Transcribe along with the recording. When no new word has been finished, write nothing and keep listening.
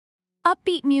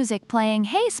Upbeat music playing.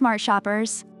 Hey, smart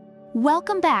shoppers!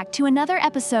 Welcome back to another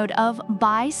episode of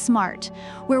Buy Smart,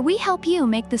 where we help you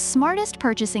make the smartest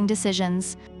purchasing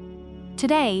decisions.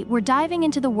 Today, we're diving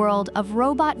into the world of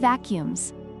robot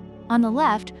vacuums. On the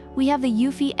left, we have the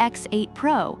eufy X8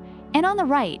 Pro, and on the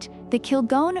right, the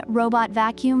Kilgone Robot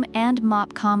Vacuum and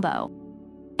Mop Combo.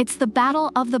 It's the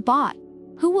battle of the bot.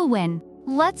 Who will win?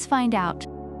 Let's find out.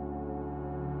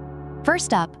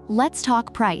 First up, let's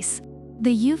talk price.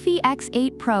 The eufy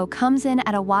X8 Pro comes in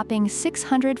at a whopping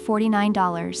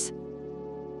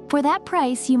 $649. For that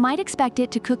price, you might expect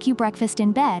it to cook you breakfast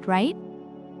in bed, right?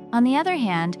 On the other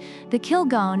hand, the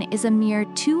Kilgone is a mere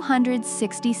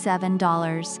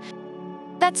 $267.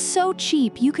 That's so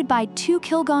cheap, you could buy 2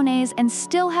 Kilgones and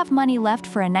still have money left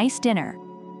for a nice dinner.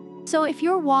 So if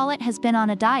your wallet has been on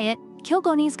a diet,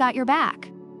 Kilgone's got your back.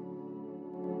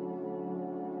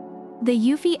 The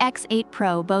eufy X8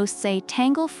 Pro boasts a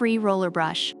tangle-free roller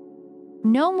brush.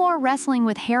 No more wrestling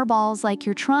with hairballs like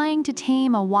you're trying to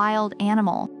tame a wild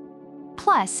animal.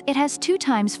 Plus, it has 2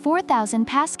 times 4,000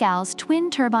 pascals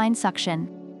twin turbine suction.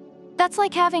 That's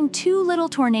like having 2 little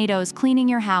tornadoes cleaning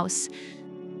your house.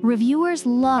 Reviewers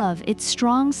love its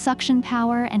strong suction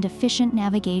power and efficient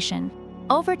navigation.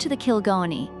 Over to the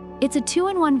Kilgone. It's a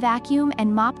 2-in-1 vacuum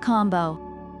and mop combo.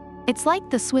 It's like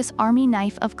the Swiss Army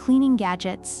knife of cleaning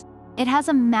gadgets. It has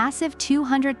a massive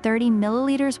 230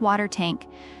 milliliters water tank,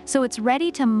 so it's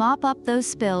ready to mop up those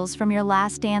spills from your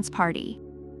last dance party.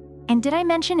 And did I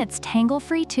mention it's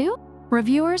tangle-free too?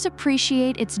 Reviewers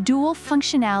appreciate its dual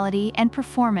functionality and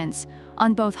performance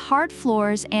on both hard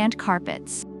floors and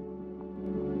carpets.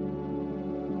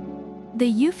 The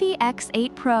eufy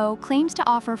X8 Pro claims to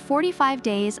offer 45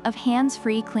 days of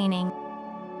hands-free cleaning.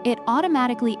 It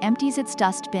automatically empties its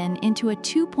dustbin into a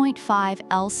 2.5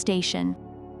 L station.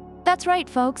 That's right,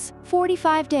 folks,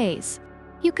 45 days.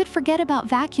 You could forget about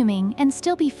vacuuming and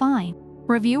still be fine.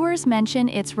 Reviewers mention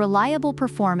its reliable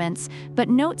performance, but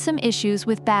note some issues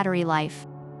with battery life.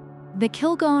 The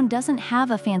Kilgone doesn't have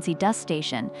a fancy dust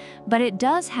station, but it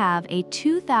does have a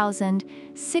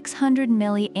 2,600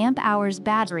 mAh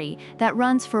battery that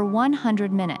runs for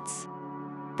 100 minutes.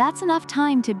 That's enough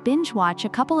time to binge watch a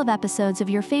couple of episodes of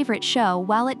your favorite show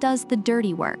while it does the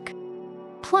dirty work.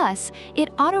 Plus, it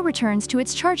auto-returns to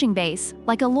its charging base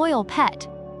like a loyal pet.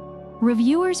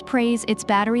 Reviewers praise its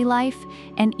battery life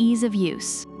and ease of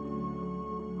use.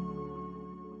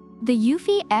 The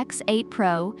eufy X8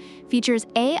 Pro features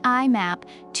AI.Map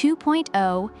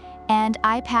 2.0 and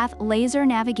iPath laser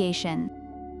navigation.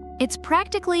 It's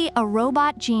practically a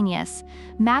robot genius,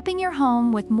 mapping your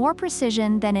home with more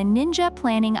precision than a ninja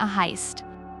planning a heist.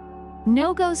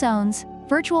 No-go zones,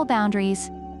 virtual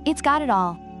boundaries, it's got it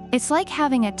all. It's like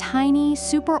having a tiny,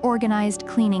 super-organized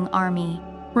cleaning army.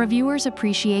 Reviewers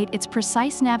appreciate its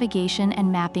precise navigation and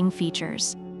mapping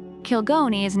features.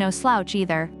 Kilgone is no slouch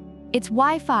either. It's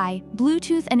Wi-Fi,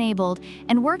 Bluetooth-enabled,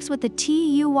 and works with the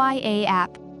TUYA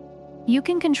app. You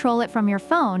can control it from your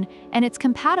phone, and it's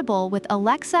compatible with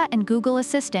Alexa and Google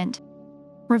Assistant.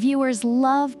 Reviewers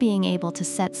love being able to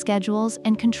set schedules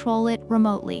and control it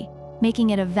remotely, making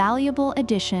it a valuable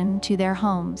addition to their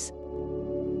homes.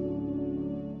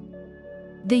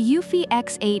 The eufy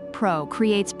X8 Pro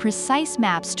creates precise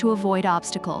maps to avoid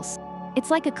obstacles. It's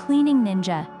like a cleaning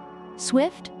ninja,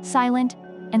 swift, silent,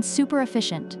 and super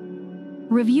efficient.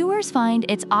 Reviewers find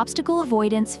its obstacle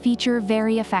avoidance feature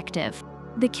very effective.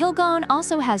 The Kilgone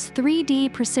also has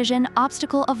 3D precision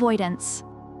obstacle avoidance.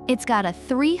 It's got a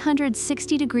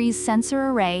 360-degree sensor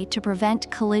array to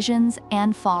prevent collisions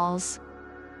and falls.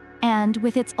 And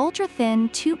with its ultra-thin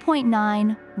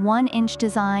 2.9 1-inch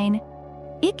design,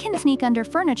 it can sneak under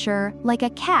furniture like a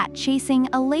cat chasing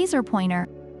a laser pointer.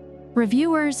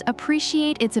 Reviewers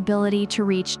appreciate its ability to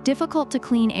reach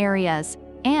difficult-to-clean areas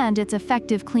and its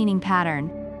effective cleaning pattern.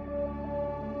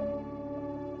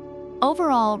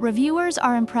 Overall, reviewers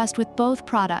are impressed with both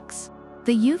products.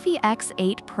 The eufy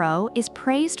X8 Pro is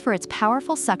praised for its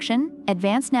powerful suction,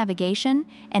 advanced navigation,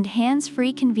 and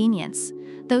hands-free convenience,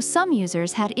 though some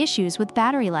users had issues with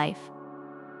battery life.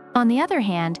 On the other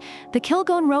hand, the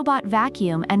Kilgone Robot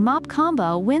Vacuum and Mop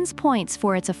Combo wins points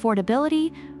for its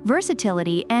affordability,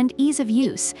 versatility, and ease of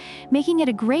use, making it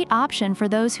a great option for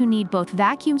those who need both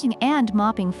vacuuming and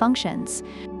mopping functions.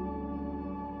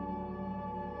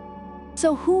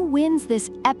 So who wins this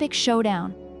epic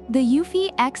showdown? The eufy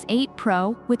X8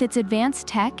 Pro with its advanced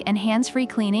tech and hands-free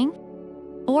cleaning?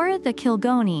 Or the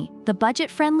Kilgone, the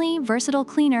budget-friendly, versatile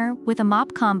cleaner with a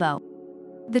mop combo?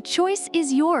 The choice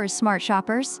is yours, smart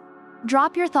shoppers.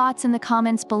 Drop your thoughts in the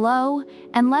comments below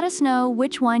and let us know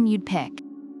which one you'd pick.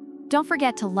 Don't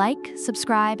forget to like,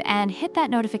 subscribe, and hit that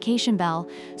notification bell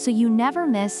so you never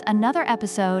miss another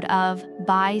episode of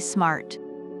Buy Smart.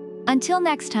 Until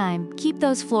next time, keep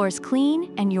those floors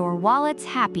clean and your wallets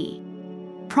happy.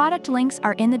 Product links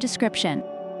are in the description.